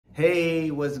Hey,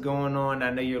 what's going on?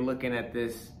 I know you're looking at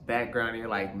this background and you're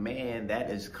like, man, that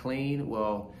is clean.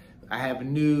 Well, we have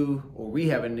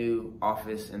a new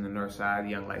office in the North Side,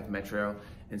 Young Life Metro.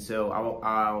 And so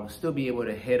I'll still be able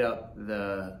to hit up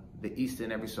the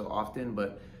Easton every so often,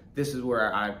 but this is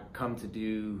where I come to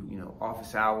do,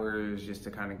 office hours, just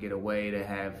to kind of get away, to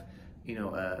have,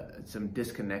 some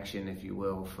disconnection, if you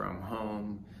will, from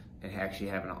home and actually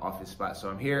having an office spot. So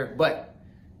I'm here, but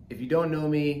if you don't know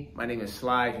me, my name is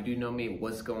Sly. If you do know me,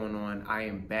 what's going on? I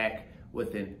am back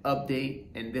with an update,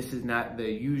 and this is not the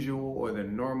usual or the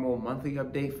normal monthly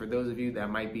update. For those of you that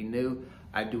might be new,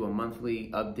 I do a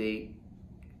monthly update,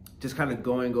 just kind of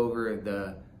going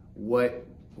over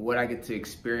what I get to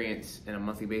experience in a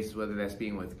monthly basis, whether that's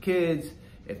being with kids,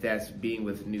 if that's being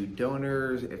with new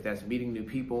donors, if that's meeting new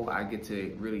people. I get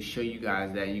to really show you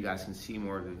guys that, and you guys can see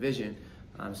more of the vision.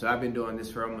 So I've been doing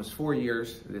this for almost 4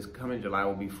 years. This coming July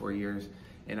will be 4 years.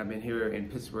 And I've been here in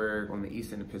Pittsburgh, on the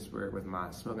east end of Pittsburgh, with my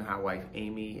smoking hot wife,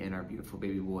 Amy, and our beautiful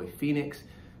baby boy, Phoenix,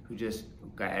 who just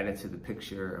got added to the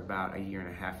picture about 1.5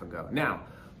 years ago. Now,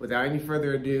 without any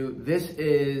further ado, this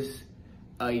is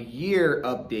a year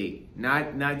update,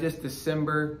 not just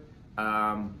December.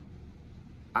 I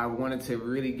wanted to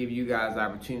really give you guys the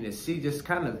opportunity to see just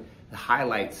kind of the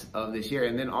highlights of this year.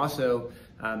 And then also,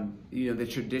 the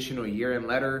traditional year-end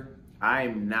letter.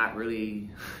 I'm not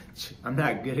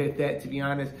good at that, to be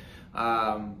honest.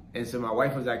 And so my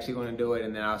wife was actually going to do it.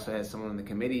 And then I also had someone on the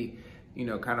committee,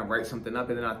 kind of write something up.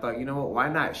 And then I thought, you know what, why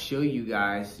not show you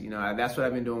guys? That's what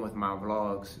I've been doing with my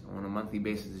vlogs on a monthly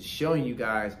basis, is showing you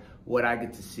guys what I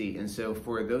get to see. And so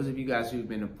for those of you guys who've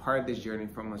been a part of this journey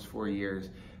for almost 4 years,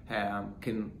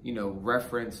 can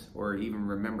reference or even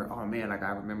remember, oh man, like I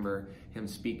remember him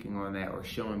speaking on that or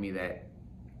showing me that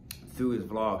through his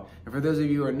vlog. And for those of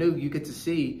you who are new, you get to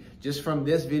see, just from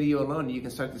this video alone, you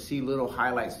can start to see little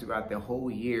highlights throughout the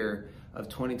whole year of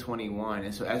 2021.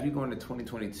 And so as we go into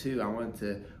 2022, I wanted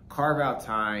to carve out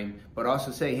time, but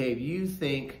also say, hey, if you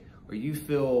think or you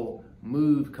feel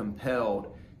moved,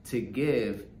 compelled to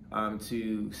give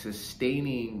to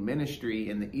sustaining ministry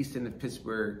in the east end of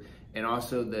Pittsburgh and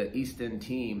also the Easton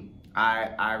team,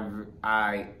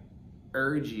 I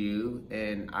urge you,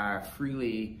 and I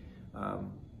freely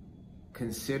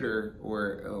consider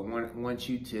or want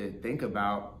you to think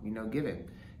about, giving.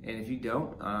 And if you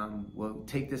don't, well,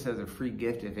 take this as a free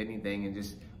gift, if anything, and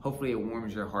just hopefully it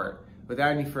warms your heart.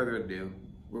 Without any further ado,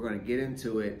 we're going to get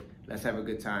into it. Let's have a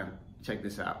good time. Check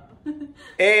this out.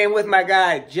 And with my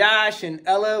guy Josh and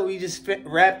Ella, we just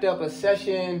wrapped up a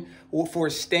session for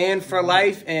Stand for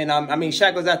Life. And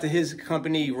shout goes out to his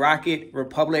company, Rocket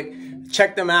Republic.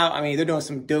 Check them out. They're doing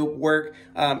some dope work.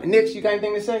 Nix, you got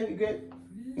anything to say? You good?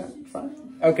 No, fine.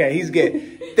 Okay, he's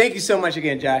good. Thank you so much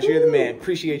again, Josh. You're the man.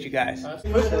 Appreciate you guys. Let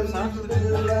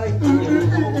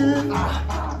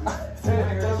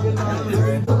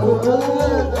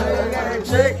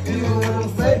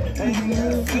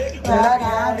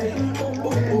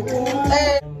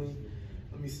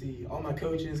me see. All my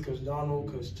coaches, Coach Donald,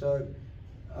 Coach Chuck.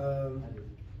 Let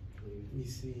me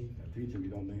see.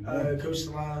 Coach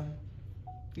Sly.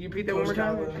 Can you repeat that one more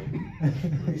time?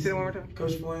 You say that one more time?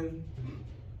 Coach Flynn.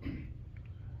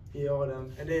 Yeah, all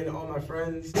them. And then all my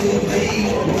friends. Yeah.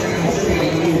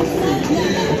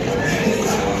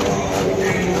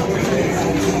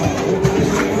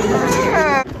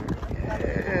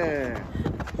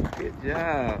 Good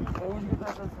job.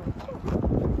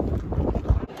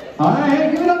 All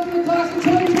right, give it up to the class of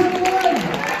 2021.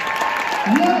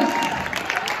 Yes.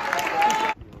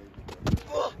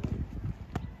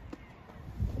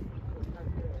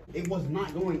 It was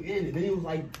not going in. And then it was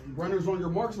like, runners on your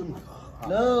marks. And I'm like, oh.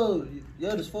 No,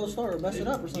 yo, this full start, mess it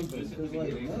up or something. Cause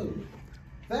like, no.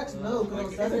 Facts, no.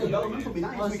 Cause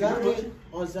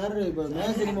on Saturday, bro,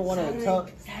 man didn't even want to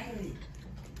talk.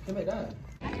 Come back down.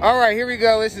 All right, here we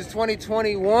go. This is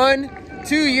 2021.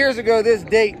 2 years ago, this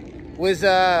date was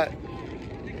track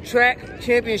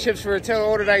championships for Taylor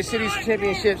Alderdice Cities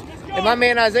championships. And my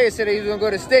man Isaiah said that he was gonna go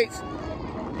to States.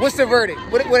 What's the verdict?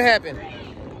 What happened?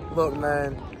 Look,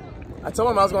 man, I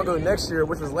told him I was going to go next year,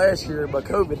 which was last year, but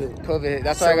COVID hit. COVID hit.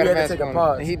 That's so why I got to take a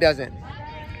pause. And he doesn't.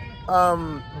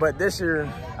 But this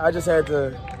year, I just had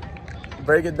to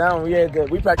break it down. We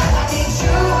practiced.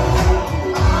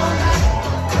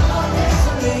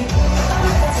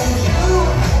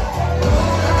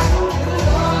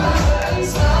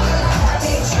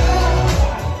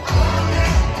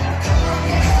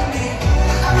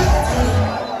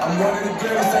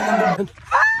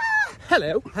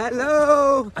 Hello.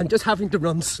 Hello. I'm just having to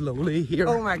run slowly here.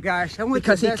 Oh my gosh, I'm with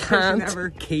because the he best person can't ever.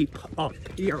 keep up.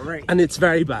 You're right. And it's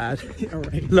very bad. You're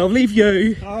right. Lovely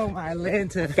view. Oh my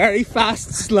Atlanta. Very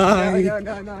fast slide.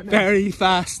 No. Very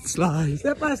fast slide.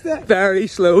 Step by step. Very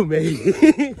slow me.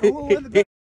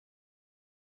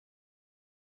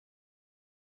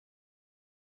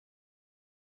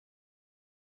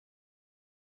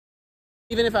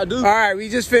 Even if I do. All right, we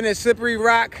just finished Slippery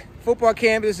Rock football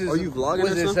camp. This is. Are you vlogging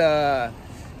what's this?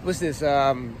 What's this?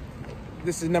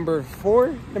 This is number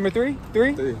 4, number 3,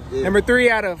 3. Yeah. Number 3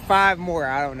 out of 5 more.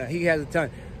 I don't know. He has a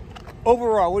ton.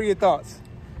 Overall, what are your thoughts?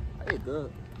 I did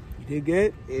good. You did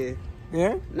good. Yeah.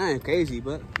 Yeah. Nothing crazy,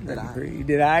 but You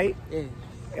did all right. Yeah.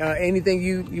 Anything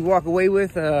you walk away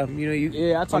with?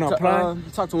 Yeah, I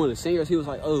talked to one of the seniors. He was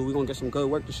like, "Oh, we're gonna get some good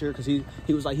work this year," because he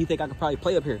was like, he think I could probably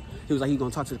play up here. He was like, he's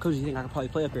gonna talk to the coach. He think I could probably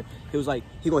play up here. He was like,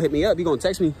 he gonna hit me up. He gonna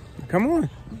text me. Come on.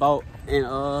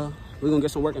 We're gonna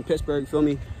get some work in Pittsburgh. Feel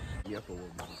me?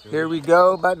 Here we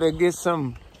go. About to get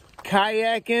some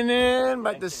kayaking in.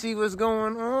 About to see what's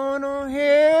going on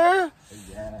here.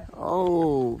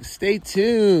 Oh, stay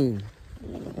tuned.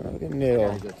 Look at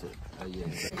Neil.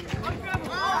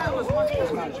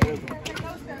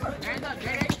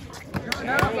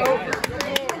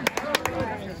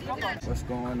 What's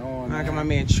going on? I got my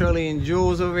man Shirley and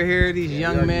Jules over here. These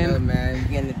young men. Good, man.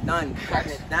 Getting it done.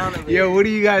 Cracking it down over Yo, what are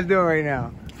you guys doing right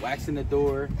now? Waxing the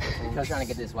door. Trying to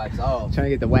get this wax off. Trying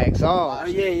to get the wax off. Oh,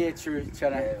 yeah, true.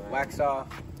 Trying to wax off.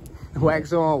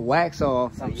 Wax on, wax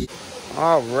off.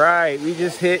 All right, we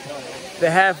just hit the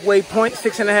halfway point,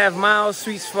 6.5 miles,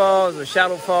 Sweets Falls or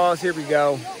Shallow Falls. Here we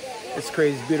go. It's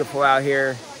crazy, it's beautiful out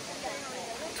here.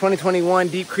 2021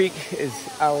 Deep Creek is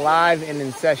alive and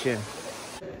in session.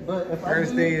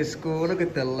 First day of school. Look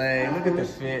at the leg. Look at the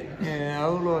fit. Yeah, a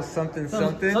little something.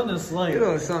 Something slick. A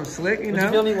little something slick, you know. You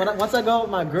feel me? Once I go with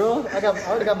my girl, I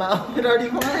already got my outfit already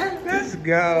planned. Let's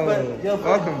go.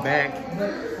 Welcome back.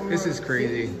 This is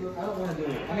crazy. I don't want to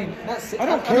do it. I mean, I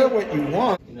don't care what you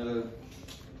want. You know,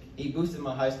 he boosted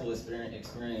my high school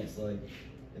experience. Like,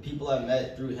 the people I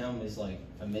met through him is like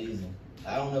amazing.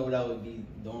 I don't know what I would be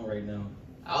doing right now.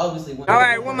 I obviously went. All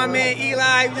right, well, my man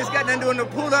Eli, we just got done doing the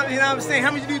pull up. You know what I'm saying?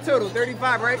 How many did you do total?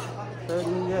 35, right?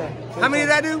 30, yeah. How many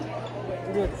did I do?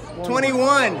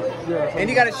 21. And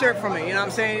you got a shirt from me. You know what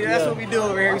I'm saying? That's what we do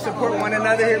over here. We support one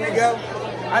another. Here we go.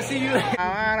 I see you.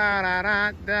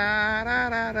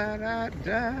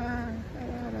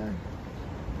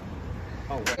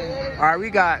 All right, we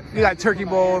got turkey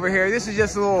bowl over here. This is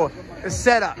just a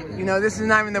setup. You know, this is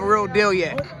not even the real deal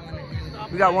yet.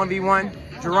 We got 1v1.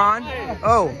 Jerron.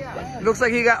 Oh, looks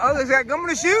like he got gum in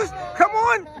the shoes. Come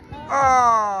on.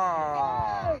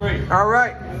 Oh. All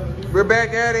right, we're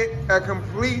back at it. A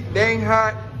complete dang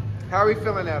hot. How are we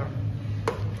feeling at him?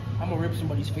 I'm gonna rip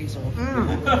somebody's face off.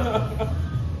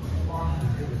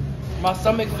 My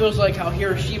stomach feels like how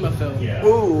Hiroshima felt. Yeah.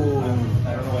 Ooh. I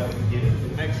don't know why we get it.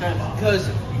 Makes sense. Because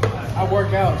I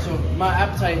work out, so my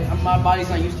appetite, my body's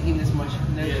not used to eating this much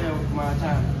in that show my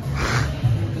time.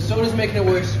 The soda's making it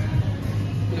worse.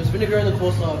 There's vinegar in the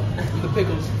coleslaw, and the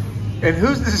pickles. And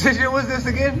whose decision was this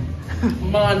again?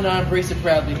 Mine, I embrace it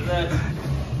proudly.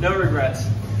 No regrets.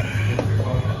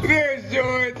 Here's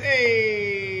George.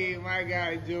 Hey, my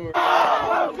guy George.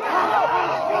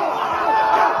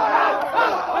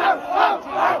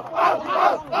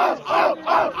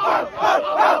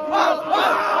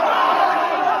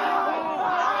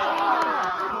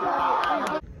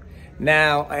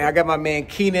 Now, I got my man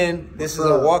Keenan. This is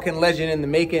a walking legend in the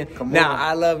making. Now,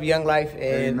 I love Young Life,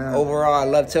 and overall, I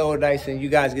love Taylor Dyson. You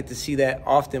guys get to see that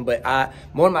often, but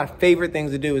one of my favorite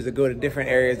things to do is to go to different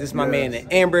areas. This is my man in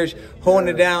Ambridge, holding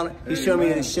it down. He's showing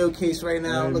me the showcase right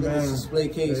now. Look at this display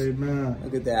case.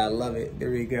 Look at that. I love it.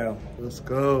 There we go. Let's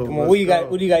go. Come on, what you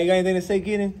got? What do you got? You got anything to say,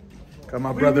 Keenan? Got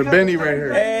my brother Benny right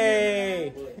here.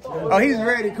 Hey! Oh, he's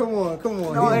ready. Come on, come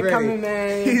on. No, he's they're ready. coming,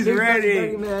 man. He's They're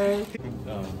ready. man.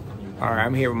 All right,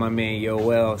 I'm here with my man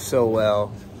Yoel, so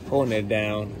well, holding it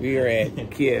down. We are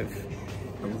at Kiev,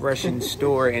 a Russian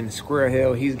store in Square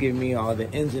Hill. He's giving me all the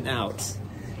ins and outs.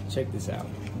 Check this out.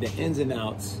 The ins and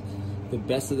outs, the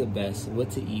best of the best, what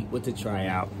to eat, what to try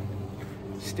out.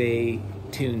 Stay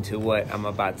tuned to what I'm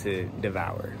about to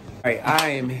devour. All right, I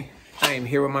am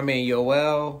here with my man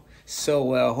Yoel, so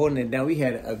well, holding it down. We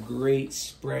had a great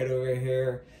spread over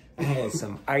here. I had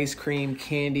some ice cream,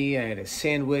 candy, I had a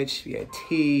sandwich, we had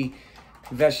tea,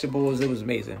 vegetables. It was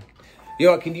amazing.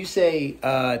 Yo, can you say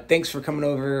thanks for coming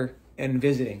over and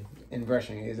visiting in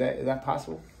Russian? Is that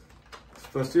possible?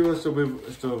 Спасибо, что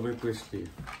вы пришли.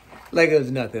 Like it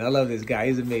was nothing. I love this guy.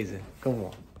 He's amazing. Come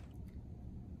on.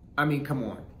 I mean, come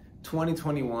on.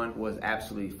 2021 was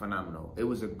absolutely phenomenal. It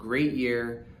was a great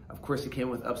year. Of course, it came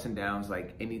with ups and downs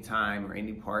like any time or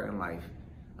any part in life.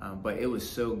 But it was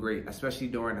so great, especially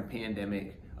during a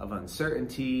pandemic of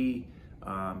uncertainty,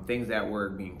 things that were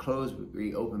being closed,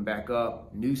 reopened back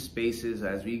up, new spaces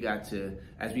as we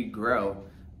grow,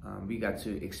 we got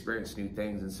to experience new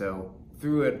things. And so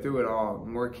through it all,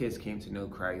 more kids came to know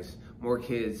Christ. More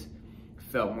kids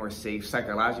felt more safe,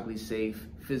 psychologically safe,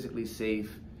 physically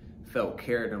safe, felt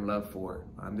cared and loved for.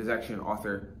 There's actually an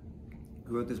author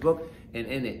who wrote this book, and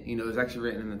in it, it was actually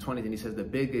written in the 20s, and he says the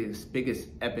biggest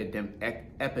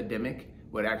epidemic,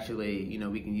 what actually,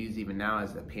 we can use even now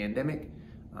as a pandemic,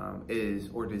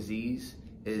 or disease,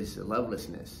 is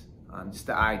lovelessness. Just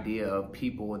the idea of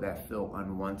people that feel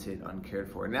unwanted, uncared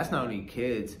for. And that's not only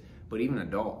kids, but even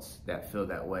adults that feel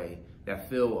that way, that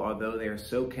feel, although they're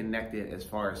so connected as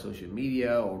far as social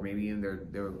media or maybe in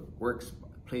their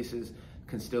workplaces,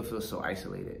 can still feel so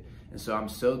isolated. And so I'm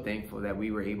so thankful that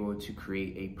we were able to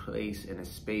create a place and a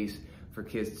space for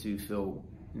kids to feel,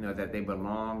 that they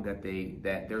belong, that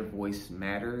their voice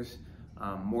matters,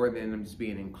 more than them just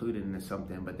being included into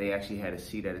something, but they actually had a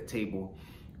seat at a table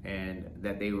and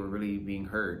that they were really being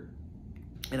heard.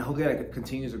 And I hope that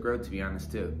continues to grow, to be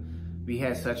honest, too. We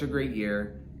had such a great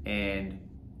year, and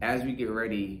as we get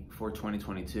ready for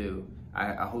 2022,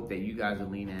 I hope that you guys will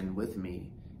lean in with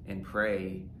me and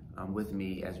pray with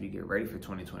me as we get ready for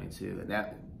 2022. And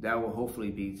that will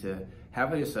hopefully be to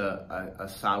have just a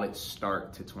solid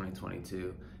start to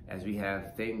 2022, as we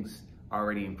have things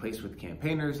already in place with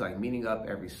campaigners, like meeting up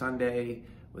every Sunday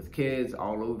with kids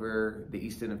all over the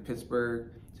east end of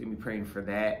Pittsburgh. So we'll be praying for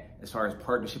that. As far as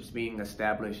partnerships being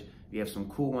established, we have some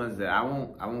cool ones that I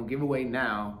won't give away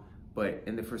now, but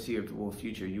in the foreseeable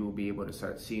future, you will be able to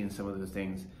start seeing some of those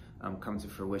things come to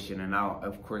fruition. And I'll,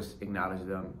 of course, acknowledge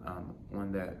them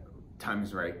when the time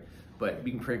is right. But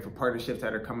we can pray for partnerships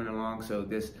that are coming along. So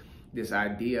this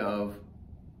idea of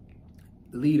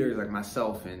leaders like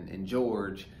myself and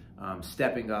George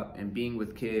stepping up and being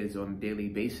with kids on a daily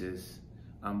basis,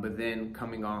 but then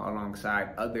coming on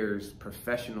alongside others,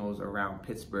 professionals around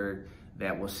Pittsburgh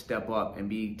that will step up and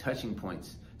be touching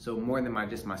points. So more than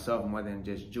just myself, more than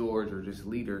just George or just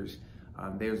leaders,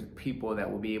 there's people that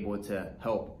will be able to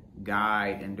help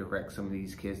guide and direct some of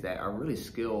these kids that are really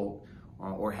skilled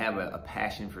or have a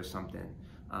passion for something,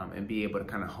 and be able to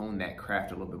kind of hone that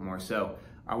craft a little bit more. So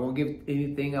I won't give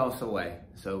anything else away.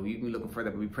 So you can be looking for that,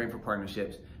 but we're praying for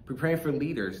partnerships. We're praying for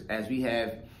leaders as we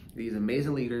have these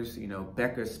amazing leaders,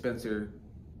 Becca, Spencer,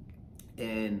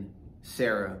 and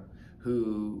Sarah,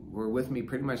 who were with me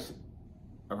pretty much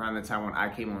around the time when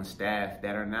I came on staff,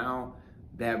 that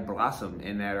have blossomed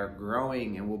and that are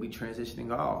growing and will be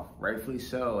transitioning off, rightfully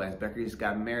so, as Becca just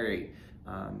got married.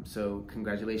 So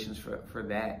congratulations for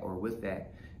that, or with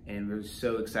that. And we're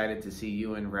so excited to see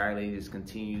you and Riley just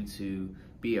continue to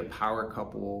be a power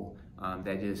couple,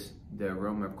 that just the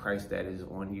aroma of Christ that is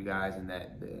on you guys, and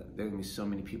that there's gonna be so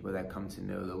many people that come to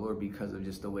know the Lord because of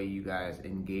just the way you guys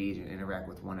engage and interact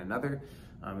with one another.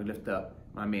 We lift up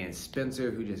my man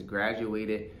Spencer, who just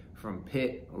graduated from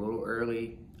Pitt a little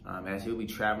early, as he'll be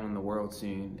traveling the world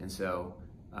soon. And so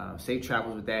safe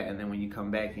travels with that. And then when you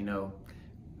come back,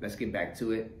 let's get back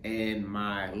to it. And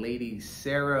my lady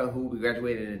Sarah, who we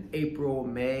graduated in April,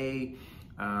 May,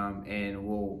 and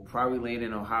will probably land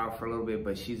in Ohio for a little bit,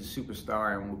 but she's a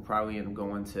superstar, and we'll probably end up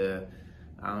going to,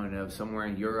 I don't know, somewhere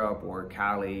in Europe or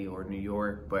Cali or New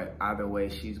York. But either way,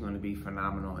 she's going to be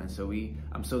phenomenal. And so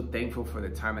I'm so thankful for the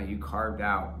time that you carved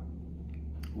out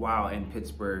while in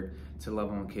Pittsburgh to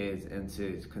love on kids and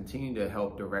to continue to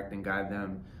help direct and guide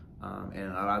them,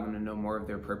 and allow them to know more of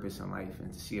their purpose in life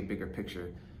and to see a bigger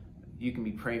picture. You can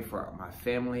be praying for my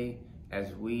family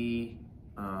as we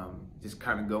just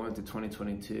kind of go into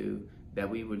 2022, that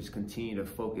we would just continue to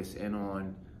focus in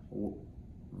on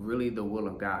really the will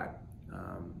of God,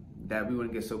 that we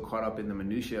wouldn't get so caught up in the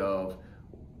minutia of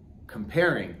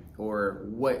comparing or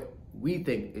what we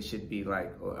think it should be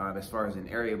like as far as an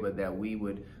area, but that we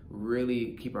would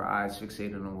really keep our eyes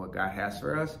fixated on what God has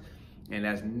for us. And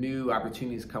as new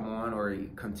opportunities come on or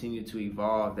continue to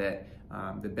evolve, that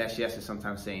the best yes is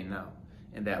sometimes saying no,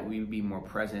 and that we would be more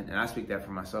present. And I speak that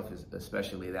for myself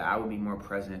especially, that I would be more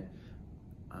present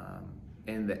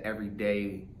in the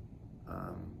everyday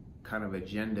kind of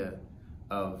agenda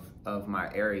of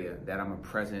my area, that I'm a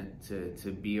present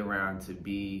to be around,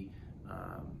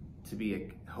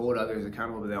 hold others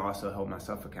accountable, but then also hold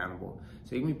myself accountable.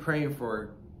 So you can be praying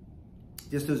for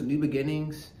just those new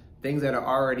beginnings, things that are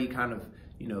already kind of,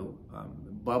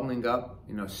 bubbling up,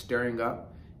 stirring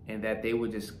up, and that they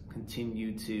would just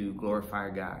continue to glorify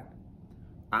God.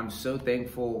 I'm so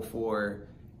thankful for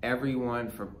everyone,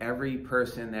 from every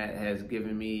person that has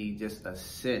given me just a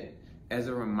cent. As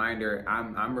a reminder,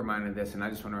 I'm reminded of this, and I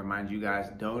just want to remind you guys,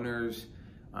 donors,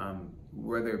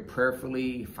 whether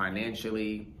prayerfully,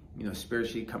 financially,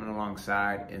 spiritually coming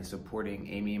alongside and supporting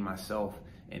Amy and myself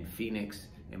and Phoenix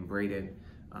and Braden.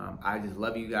 I just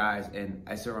love you guys, and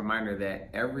it's a reminder that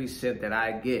every cent that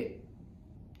I get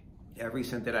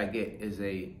is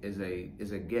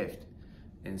a gift.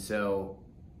 And so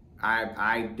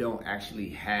I don't actually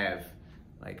have,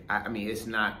 like, I mean, it's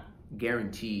not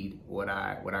guaranteed what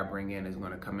I bring in is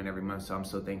going to come in every month. So I'm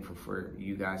so thankful for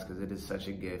you guys, because it is such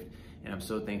a gift, and I'm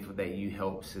so thankful that you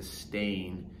help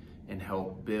sustain and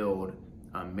help build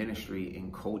ministry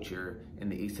and culture in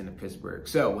the East End of Pittsburgh.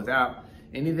 So without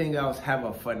anything else, have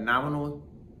a phenomenal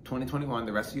 2021,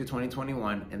 the rest of your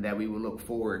 2021, and that we will look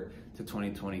forward to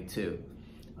 2022.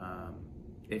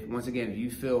 Once again, if you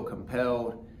feel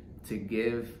compelled to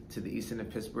give to the East End of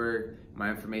Pittsburgh, my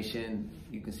information,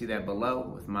 you can see that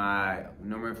below with my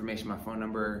number information, my phone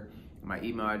number, my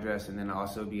email address, and then there'll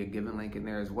also be a giving link in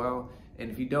there as well. And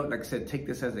if you don't, like I said, take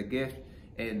this as a gift.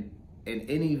 And in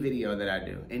any video that I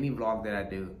do, any vlog that I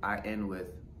do, I end with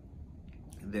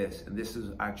this. And this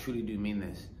is, I truly do mean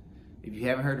this. If you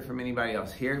haven't heard it from anybody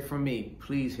else, hear it from me.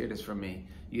 Please hear this from me.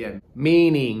 You have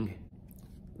meaning,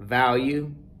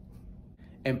 value,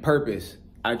 and purpose.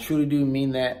 I truly do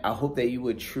mean that. I hope that you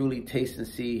would truly taste and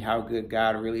see how good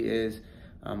God really is.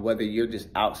 Whether you're just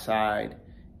outside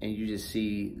and you just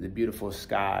see the beautiful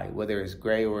sky, whether it's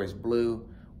gray or it's blue,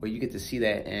 or you get to see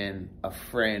that in a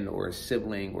friend or a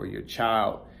sibling or your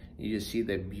child, you just see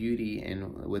the beauty,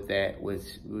 and with that, which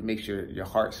makes your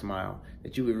heart smile,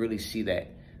 that you would really see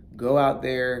that. Go out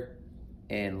there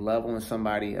and love on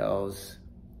somebody else.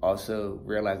 Also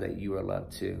realize that you are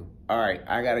loved too. All right,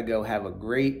 I gotta go. Have a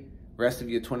great rest of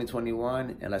your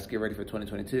 2021, and let's get ready for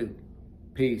 2022.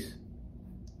 Peace.